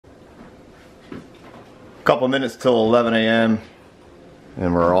Couple minutes till 11 a.m.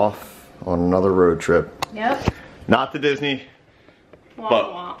 and we're off on another road trip. Yep. Not to Disney,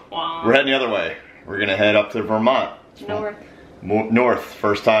 but we're heading the other way. We're gonna head up to Vermont. North. North.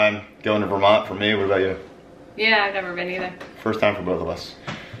 First time going to Vermont for me. What about you? Yeah, I've never been either. First time for both of us.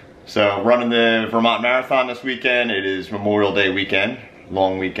 So running the Vermont Marathon this weekend. It is Memorial Day weekend,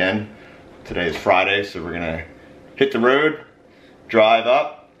 long weekend. Today is Friday, so we're gonna hit the road, drive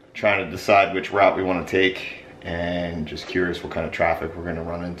up, trying to decide which route we want to take, and just curious what kind of traffic we're gonna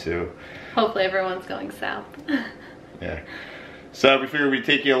run into. Hopefully everyone's going south. Yeah. So we figured we'd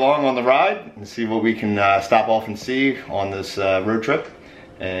take you along on the ride and see what we can stop off and see on this road trip,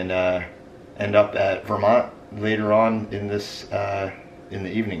 and end up at Vermont later on in this in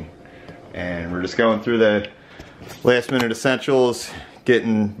the evening. And we're just going through the last minute essentials,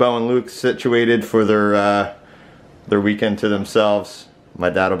 getting Bo and Luke situated for their weekend to themselves. My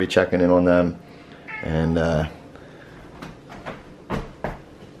dad will be checking in on them, and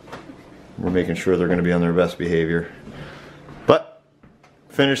we're making sure they're going to be on their best behavior. But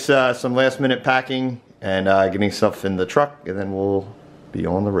finish some last minute packing and getting stuff in the truck, and then we'll be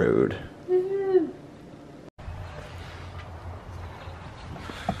on the road.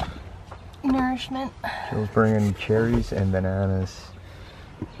 Nourishment. Jill's bringing cherries and bananas.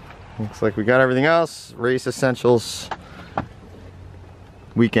 Looks like we got everything else. Race essentials,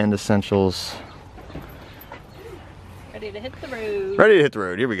 weekend essentials. Ready to hit the road. Ready to hit the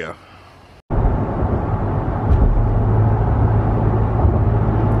road. Here we go.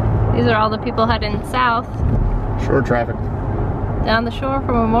 These are all the people heading south. Shore traffic. Down the shore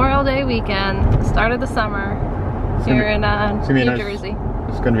for Memorial Day weekend. Start of the summer. Here in New Jersey.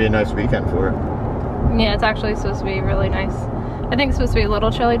 It's going to be a nice weekend for it. Yeah, it's actually supposed to be really nice. I think it's supposed to be a little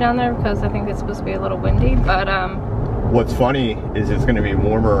chilly down there because I think it's supposed to be a little windy, but what's funny is it's going to be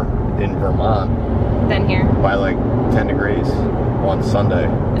warmer in Vermont than here. By like 10 degrees on Sunday.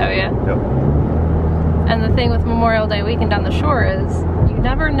 Oh yeah? Yep. And the thing with Memorial Day weekend down the shore is you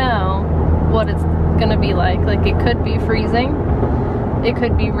never know what it's going to be like. Like, it could be freezing, it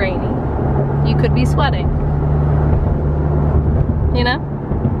could be rainy, you could be sweating. You know?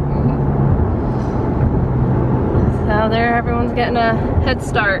 So there, everyone's getting a head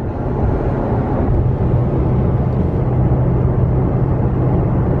start.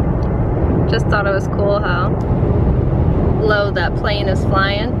 Just thought it was cool how low that plane is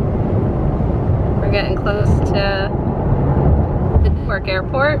flying. We're getting close to the Newark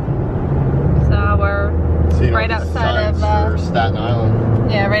airport. So we're right outside of Staten Island.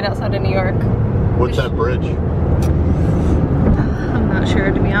 Yeah, right outside of New York. What's that bridge? I'm not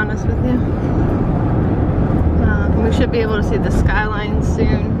sure, to be honest with you. We should be able to see the skyline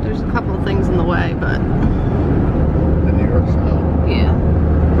soon. There's a couple of things in the way, but... The New York skyline. Yeah.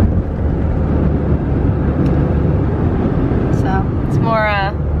 So, it's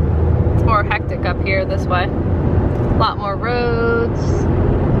more hectic up here this way. A lot more roads,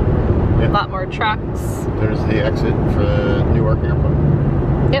 a lot more trucks. There's the exit for the Newark airport.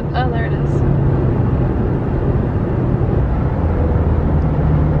 Yep, oh, there it is.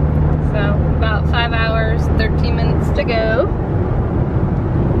 So, about 5 hours, 13 minutes to go.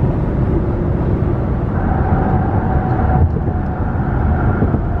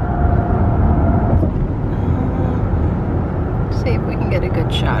 See if we can get a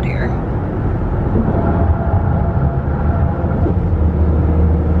good shot here.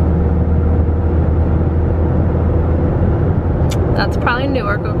 That's probably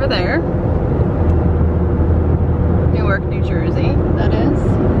Newark over there. Newark, New Jersey, that is.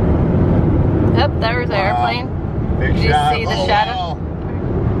 Yep, there's the airplane. Big Did you shot. see the shadow? Wow.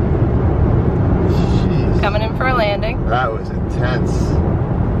 Jeez. Coming in for a landing. That was intense.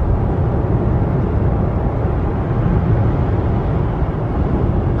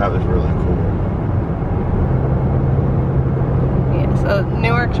 That was really cool. Yeah, so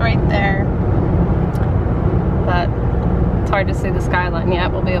Newark's right there. But it's hard to see the skyline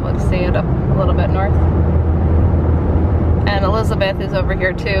yet. We'll be able to see it up a little bit north. And Elizabeth is over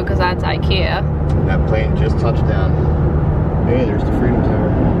here too, because that's IKEA. That plane just touched down. Hey, there's the Freedom Tower.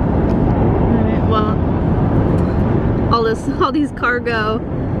 Alright, well, all these cargo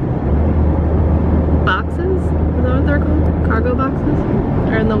boxes, is that what they're called? Cargo boxes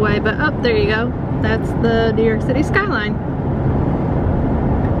are in the way, but there you go. That's the New York City skyline.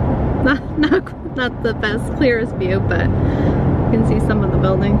 Not the best, clearest view, but you can see some of the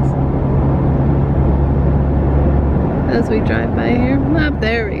buildings as we drive by here.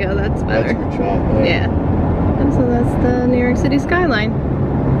 There we go, that's better. That's a good shot, yeah. And so that's the New York City skyline.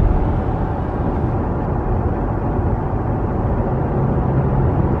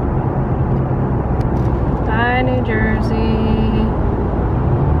 Jersey.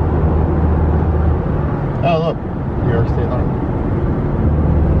 Oh, look. New York State Line.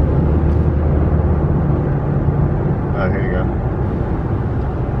 Oh, here you go.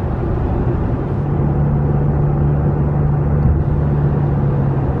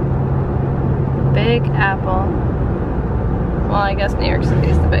 Big Apple. Well, I guess New York City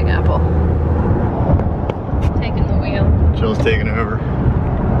is the Big Apple. Taking the wheel. Jill's taking over.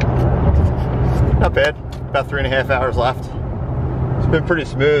 Not bad. About 3.5 hours left. It's been pretty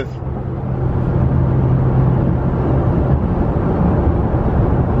smooth.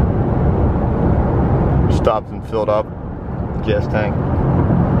 Stopped and filled up the gas tank.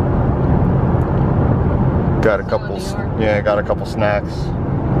 Got a couple, yeah, got a couple snacks.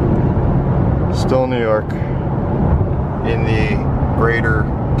 Still in New York, in the greater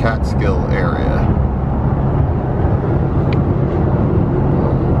Catskill area.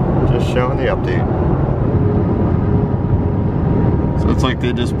 Just showing the update. So it's like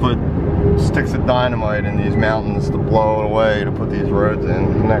they just put sticks of dynamite in these mountains to blow it away to put these roads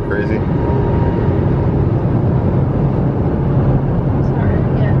in. Isn't that crazy?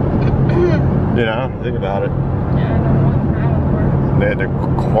 You know, think about it. Yeah, I don't know how it works. They had to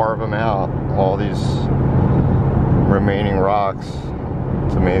carve them out, all these remaining rocks.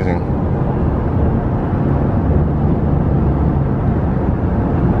 It's amazing.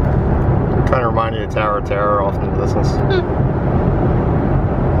 Kind of remind you of Tower of Terror off in the distance.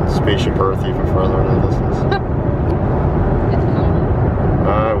 Spaceship Earth even further in the distance.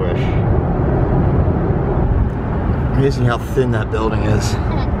 I wish. Amazing how thin that building is,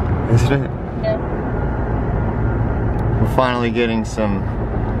 isn't it? Yeah. We're finally getting some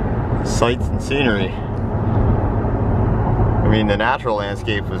sights and scenery. I mean, the natural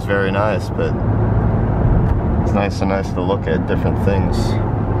landscape was very nice, but it's nice to look at different things.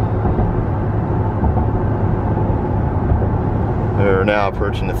 We're now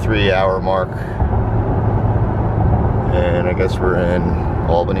approaching the 3-hour mark, and I guess we're in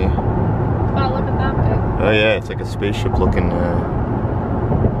Albany. Oh, look at that big. Oh yeah, it's like a spaceship looking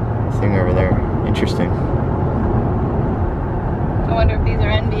thing over there. Interesting. I wonder if these are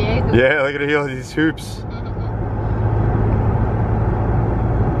NBA hoops. Yeah, look at all these hoops.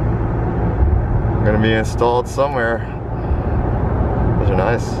 Gonna be installed somewhere. Those are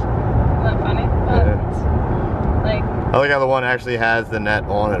nice. Isn't that funny? Yeah. Like, I like how the one actually has the net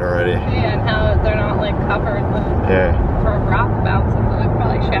on it already. yeah, and how they're not like covered with, Yeah. for rock bounces that would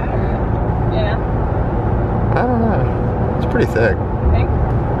probably shatter it. You know? I don't know. It's pretty thick. I think.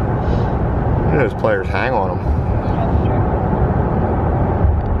 You know, those players hang on them. That's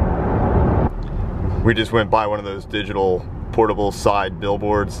true. We just went by one of those digital portable side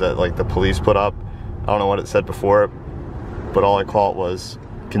billboards that like the police put up. I don't know what it said before it, but all I caught was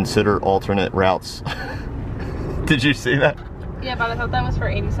consider alternate routes. Did you see that? Yeah, but I thought that was for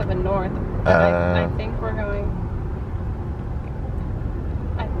 87 North. I think we're going.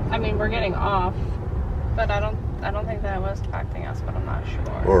 I mean, we're getting off, but I don't think that was affecting us, but I'm not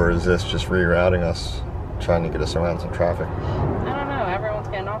sure. Or is this just rerouting us, trying to get us around some traffic? I don't know. Everyone's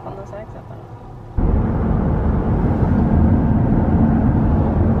getting off on this exit though.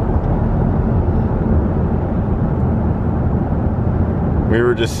 We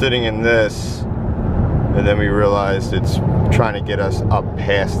were just sitting in this, and then we realized it's trying to get us up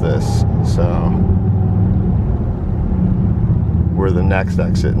past this, so we're the next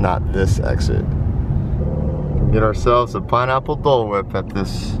exit, not this exit. Get ourselves a pineapple Dole Whip at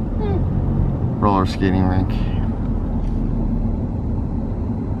this roller skating rink.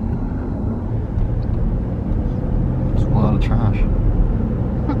 It's a lot of trash.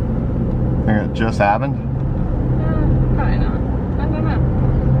 Think it just happened? Probably not. I don't know.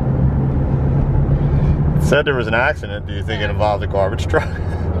 It said there was an accident. Do you think it involved a garbage truck?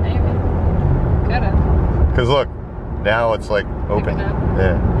 Maybe. Could've. Because look, now it's like open.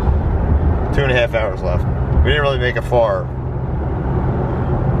 Yeah. 2.5 hours left. We didn't really make it far.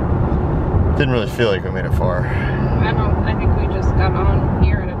 Didn't really feel like we made it far. I think we just got on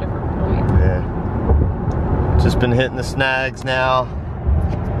here at a different point. Yeah. Just been hitting the snags now.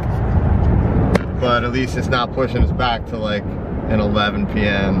 But at least it's not pushing us back to like an 11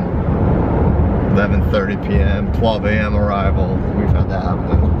 p.m., 11:30 p.m., 12 a.m. arrival. We've had that happen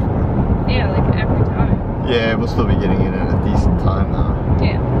before. Yeah, like every time. Yeah, we'll still be getting in at a decent time though.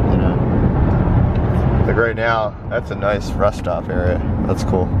 Yeah. You know. Like right now, that's a nice rest stop area. That's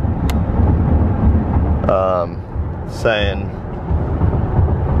cool. Saying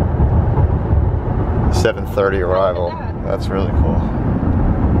 7:30 arrival. That's really cool.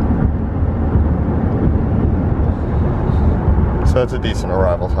 So that's a decent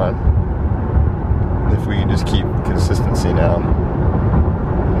arrival time. if we can just keep consistency now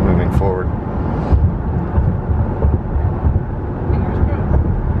moving forward.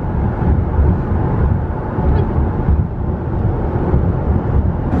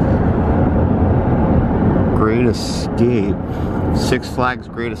 Great Escape. Six Flags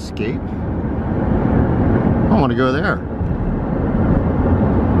Great Escape? I want to go there.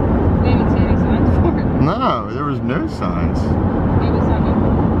 We didn't see any signs for it. No, there was no signs. Maybe something.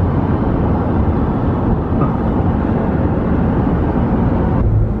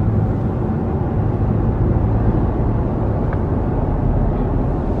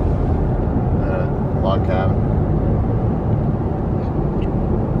 Log cabin.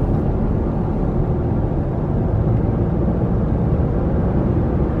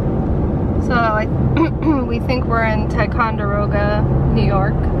 So we think we're in Ticonderoga, New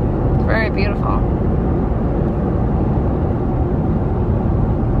York. It's very beautiful.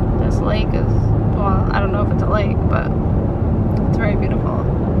 This lake is, well, I don't know if it's a lake, but it's very beautiful.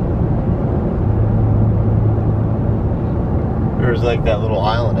 There's like that little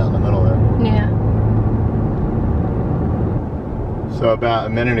island out in the middle there. Yeah. So about a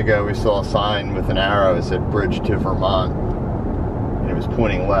minute ago we saw a sign with an arrow that said Bridge to Vermont. And it was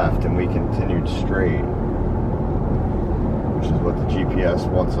pointing left and we continued straight, which is what the GPS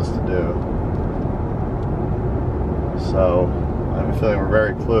wants us to do. So I have a feeling we're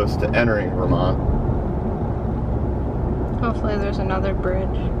very close to entering Vermont. Hopefully there's another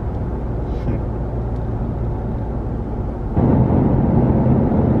bridge.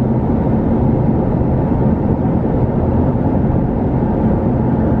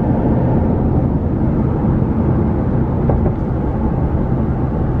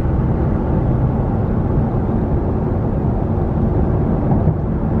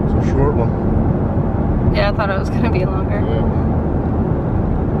 Yeah, I thought it was going to be longer. Yeah.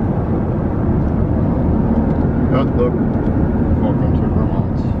 Oh, look. Welcome to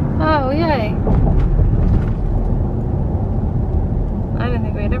Vermont. Oh, yay. I didn't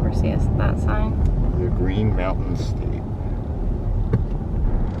think we'd ever see that sign. The Green Mountain State.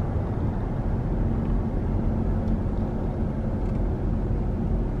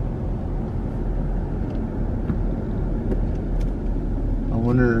 I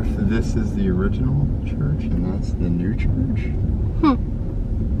wonder if this is the original church and that's the new church. Hmm.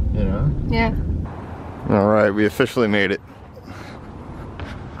 You know? Yeah. All right, we officially made it.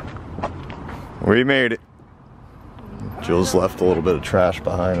 We made it. Jill's left a little bit of trash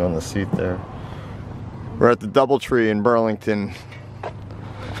behind on the seat there. We're at the Doubletree in Burlington. I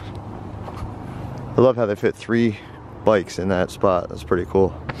love how they fit 3 bikes in that spot. That's pretty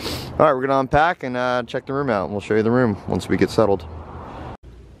cool. All right, we're gonna unpack and check the room out, and we'll show you the room once we get settled.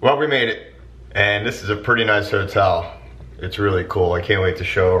 Well, we made it, and this is a pretty nice hotel. It's really cool. I can't wait to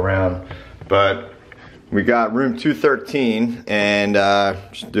show around. But we got room 213, and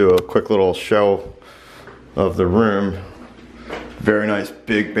just do a quick little show of the room. Very nice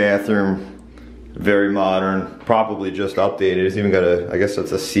big bathroom, very modern, probably just updated. It's even got a, I guess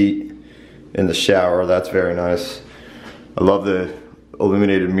that's a seat in the shower. That's very nice. I love the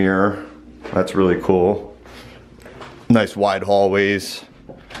illuminated mirror. That's really cool. Nice wide hallways.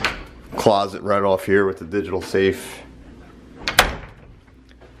 Closet right off here with the digital safe.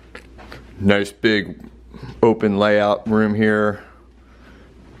 Nice big open layout room here.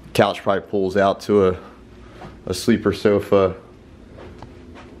 Couch probably pulls out to a sleeper sofa.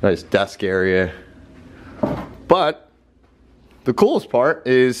 Nice desk area. But the coolest part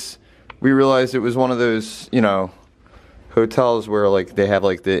is we realized it was one of those, you know, hotels where like they have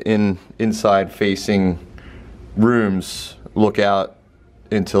like the inside facing rooms look out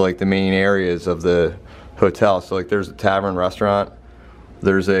into like the main areas of the hotel. So like there's a tavern restaurant,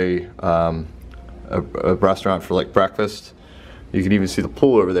 there's a restaurant for like breakfast. You can even see the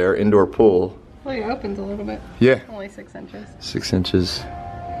pool over there, indoor pool. Well, it opens a little bit. Yeah. Only 6 inches. 6 inches. You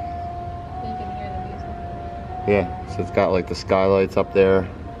can hear the music. Yeah, so it's got like the skylights up there.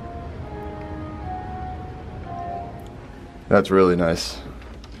 That's really nice.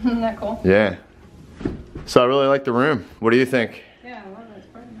 Isn't that cool? Yeah. So I really like the room. What do you think? Yeah, I love it. It's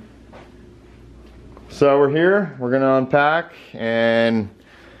pretty. So we're here, we're gonna unpack and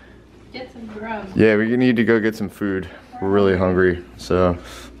Get some grub. yeah, we need to go get some food. We're really hungry, so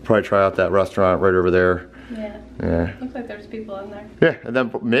probably try out that restaurant right over there. Yeah. Yeah. Looks like there's people in there. Yeah, and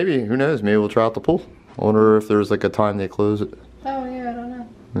then maybe, who knows, maybe we'll try out the pool. I wonder if there's like a time they close it. Oh yeah, I don't know.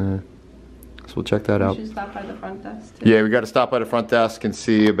 Yeah. So we'll check that out. We should stop by the front desk too. Yeah, we got to stop by the front desk and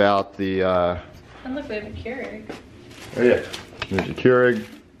see about the And look, we have a Keurig. oh yeah, there's a Keurig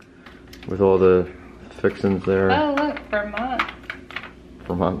with all the fixings there. Oh look, Vermont.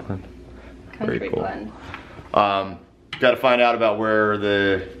 Vermont. Country cool. blend. Got to find out about where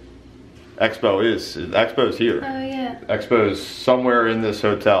the expo is. The expo's here. Oh yeah. Expo's somewhere in this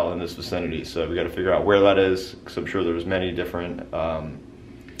hotel in this vicinity, so we got to figure out where that is, because I'm sure there's many different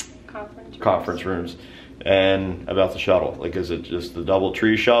conference rooms. And about the shuttle, like, is it just the double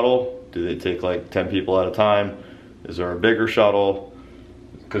tree shuttle? Do they take like 10 people at a time? Is there a bigger shuttle?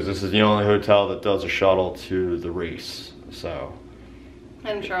 Because this is the only hotel that does a shuttle to the race, so.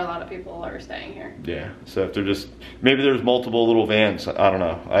 I'm sure a lot of people are staying here. Yeah, so if they're just, maybe there's multiple little vans, I don't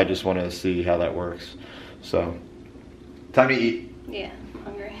know. I just want to see how that works. So, time to eat. Yeah, I'm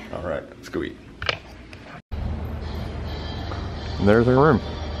hungry. All right, let's go eat. And there's our room.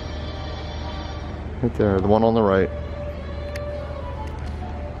 Right there, the one on the right.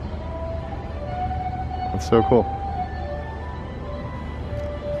 That's so cool.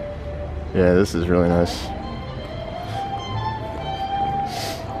 Yeah, this is really nice.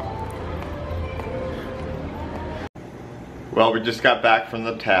 Well, we just got back from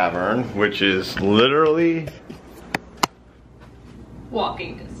the tavern, which is literally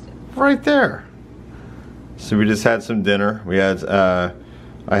Walking distance. right there. So we just had some dinner. We had, I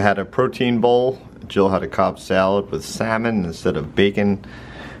had a protein bowl. Jill had a Cobb salad with salmon instead of bacon.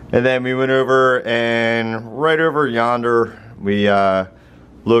 And then we went over, and right over yonder, we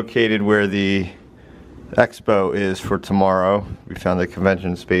located where the expo is for tomorrow. We found the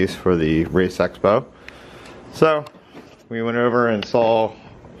convention space for the race expo. So we went over and saw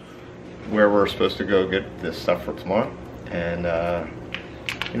where we're supposed to go get this stuff for tomorrow, and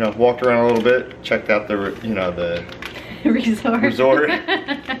you know, walked around a little bit, checked out the, you know, the resort.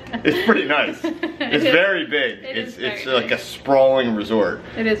 It's pretty nice. It's very big. It's like a sprawling resort.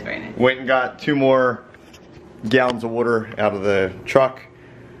 It is very nice. Went and got 2 more gallons of water out of the truck.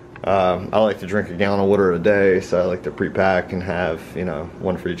 I like to drink a gallon of water a day, so I like to pre-pack and have, you know,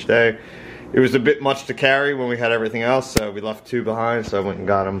 1 for each day. It was a bit much to carry when we had everything else, so we left 2 behind, so I went and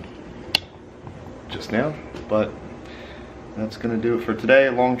got them just now. But that's gonna do it for today.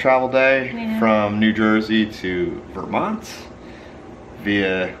 Long travel day from New Jersey to Vermont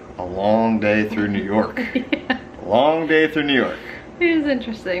via a long day through New York. Yeah. Long day through New York. It was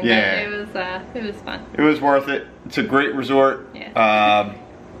interesting, yeah. But it was fun. It was worth it. It's a great resort. Yeah.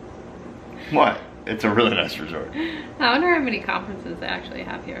 What? It's a really nice resort. I wonder how many conferences they actually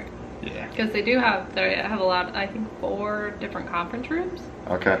have here. Yeah. Because they have a lot, I think 4 different conference rooms.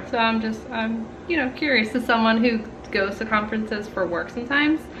 Okay. So I'm you know, curious as someone who goes to conferences for work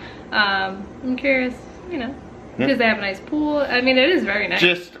sometimes. I'm curious, you know, because they have a nice pool. I mean, it is very nice.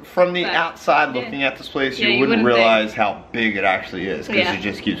 Just from the outside looking at this place, you wouldn't realize how big it actually is, because it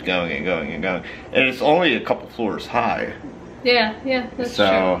just keeps going and going and going. And it's only a couple floors high. Yeah, that's true.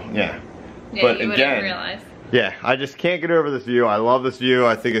 So, yeah. But you wouldn't realize. Yeah, I just can't get over this view. I love this view.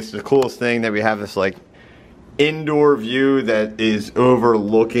 I think it's the coolest thing that we have this like indoor view that is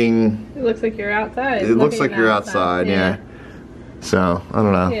overlooking. It looks like you're outside. It looks like you're outside, yeah. So, I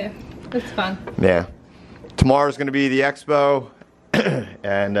don't know. Yeah, it's fun. Yeah. Tomorrow's going to be the expo,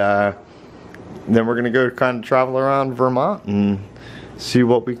 and then we're going to go kind of travel around Vermont and see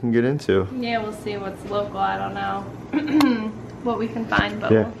what we can get into. Yeah, we'll see what's local. I don't know what we can find,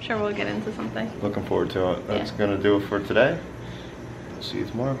 but I'm sure we'll get into something. Looking forward to it. That's going to do it for today. See you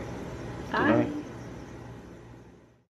tomorrow. Bye. Good night.